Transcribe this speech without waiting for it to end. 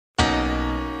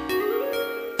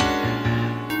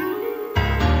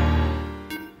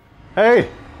Hey,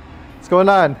 what's going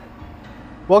on?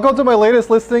 Welcome to my latest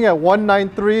listing at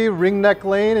 193 Ringneck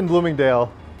Lane in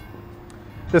Bloomingdale.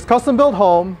 This custom-built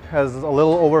home has a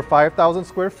little over 5,000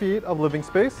 square feet of living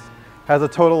space, has a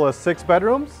total of 6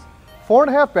 bedrooms,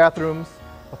 4.5 bathrooms,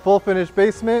 a full finished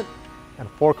basement, and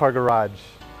a 4-car garage.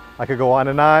 I could go on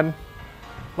and on.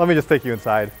 Let me just take you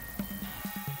inside.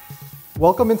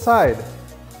 Welcome inside.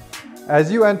 As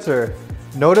you enter,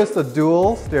 notice the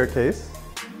dual staircase,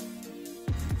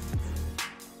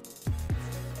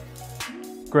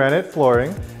 granite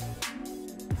flooring.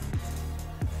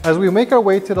 As we make our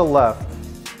way to the left,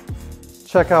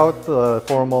 check out the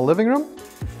formal living room,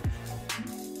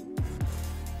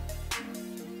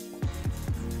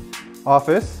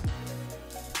 office,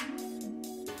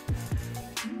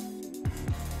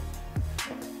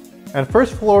 and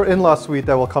first floor in-law suite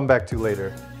that we'll come back to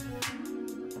later.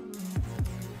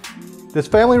 This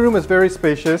family room is very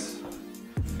spacious,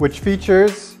 which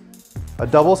features a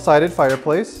double-sided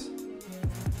fireplace.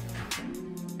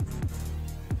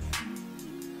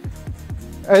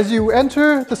 As you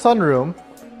enter the sunroom,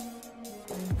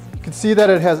 you can see that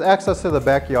it has access to the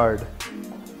backyard.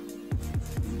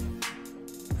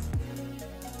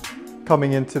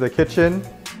 Coming into the kitchen,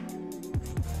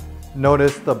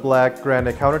 notice the black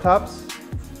granite countertops,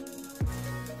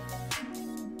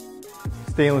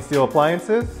 stainless steel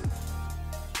appliances,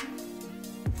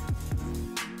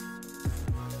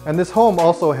 and this home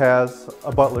also has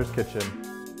a butler's kitchen.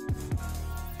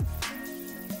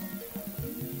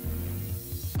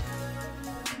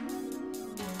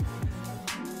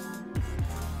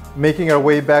 Making our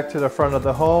way back to the front of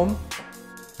the home,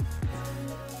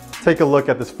 take a look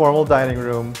at this formal dining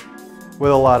room with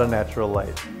a lot of natural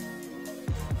light.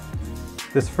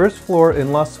 This first floor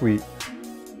in-law suite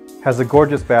has a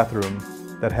gorgeous bathroom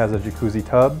that has a jacuzzi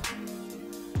tub,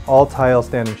 all tile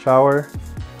stand-in shower,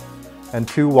 and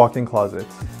 2 walk-in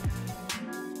closets.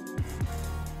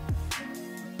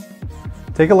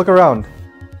 Take a look around.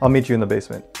 I'll meet you in the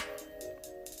basement.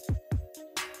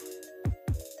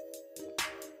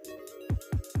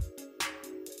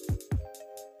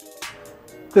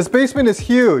 This basement is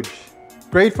huge,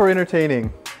 great for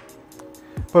entertaining.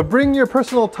 But bring your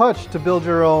personal touch to build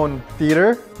your own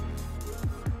theater,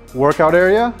 workout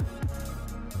area,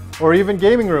 or even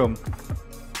gaming room.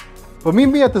 But meet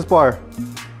me at this bar.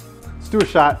 Let's do a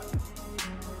shot.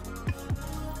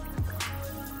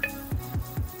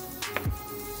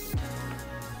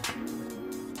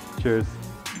 Cheers.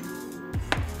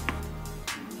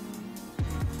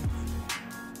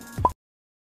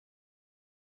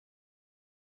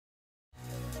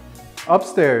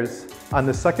 Upstairs, on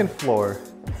the second floor,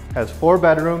 has 4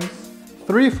 bedrooms,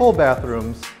 3 full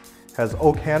bathrooms, has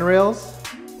oak handrails,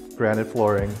 granite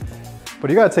flooring. But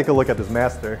you gotta take a look at this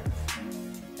master.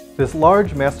 This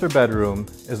large master bedroom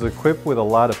is equipped with a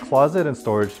lot of closet and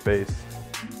storage space.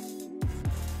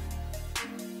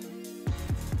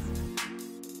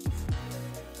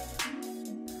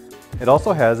 It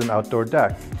also has an outdoor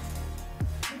deck.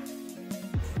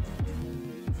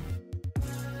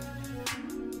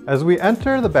 As we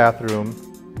enter the bathroom,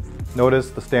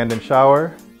 notice the stand-in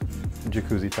shower and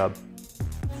jacuzzi tub.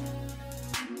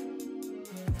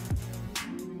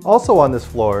 Also on this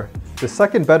floor, the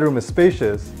second bedroom is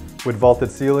spacious with vaulted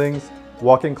ceilings,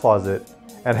 walk-in closet,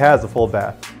 and has a full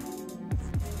bath.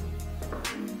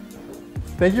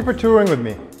 Thank you for touring with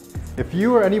me. If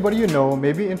you or anybody you know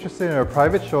may be interested in a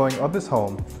private showing of this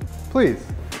home, please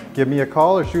give me a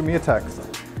call or shoot me a text.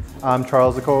 I'm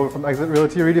Charles Zakowa from Exit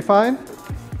Realty Redefined.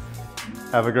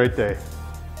 Have a great day.